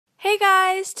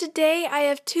guys! Today I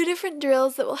have two different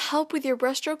drills that will help with your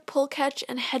breaststroke pull catch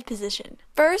and head position.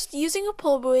 First, using a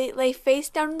pull buoy, lay face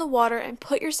down in the water and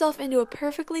put yourself into a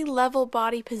perfectly level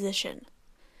body position.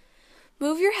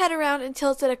 Move your head around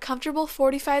until it's at a comfortable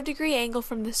 45-degree angle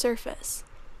from the surface.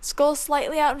 Skull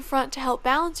slightly out in front to help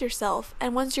balance yourself,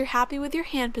 and once you're happy with your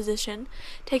hand position,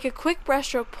 take a quick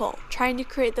breaststroke pull, trying to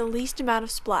create the least amount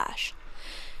of splash.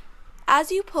 As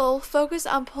you pull, focus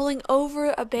on pulling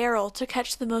over a barrel to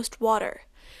catch the most water.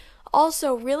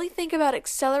 Also, really think about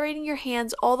accelerating your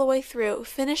hands all the way through,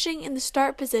 finishing in the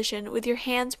start position with your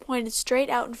hands pointed straight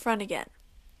out in front again.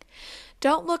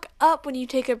 Don't look up when you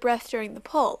take a breath during the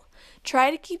pull. Try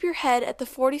to keep your head at the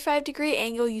 45-degree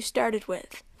angle you started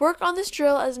with. Work on this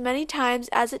drill as many times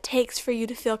as it takes for you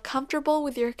to feel comfortable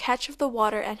with your catch of the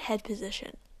water and head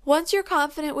position. Once you're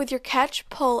confident with your catch,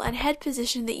 pull, and head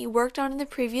position that you worked on in the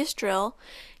previous drill,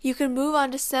 you can move on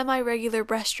to semi-regular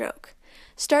breaststroke.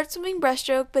 Start swimming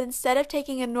breaststroke, but instead of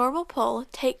taking a normal pull,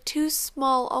 take two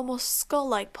small, almost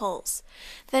skull-like pulls.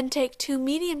 Then take two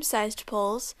medium-sized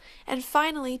pulls, and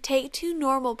finally take two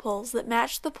normal pulls that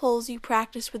match the pulls you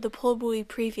practiced with the pull buoy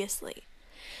previously.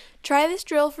 Try this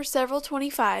drill for several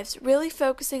 25s, really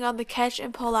focusing on the catch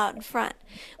and pull out in front,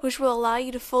 which will allow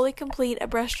you to fully complete a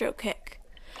breaststroke kick.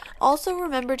 Also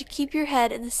remember to keep your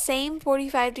head in the same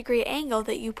 45-degree angle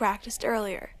that you practiced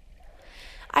earlier.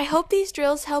 I hope these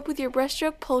drills help with your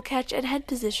breaststroke pull catch and head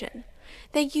position.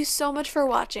 Thank you so much for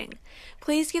watching.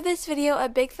 Please give this video a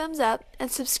big thumbs up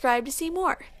and subscribe to see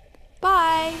more.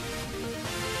 Bye!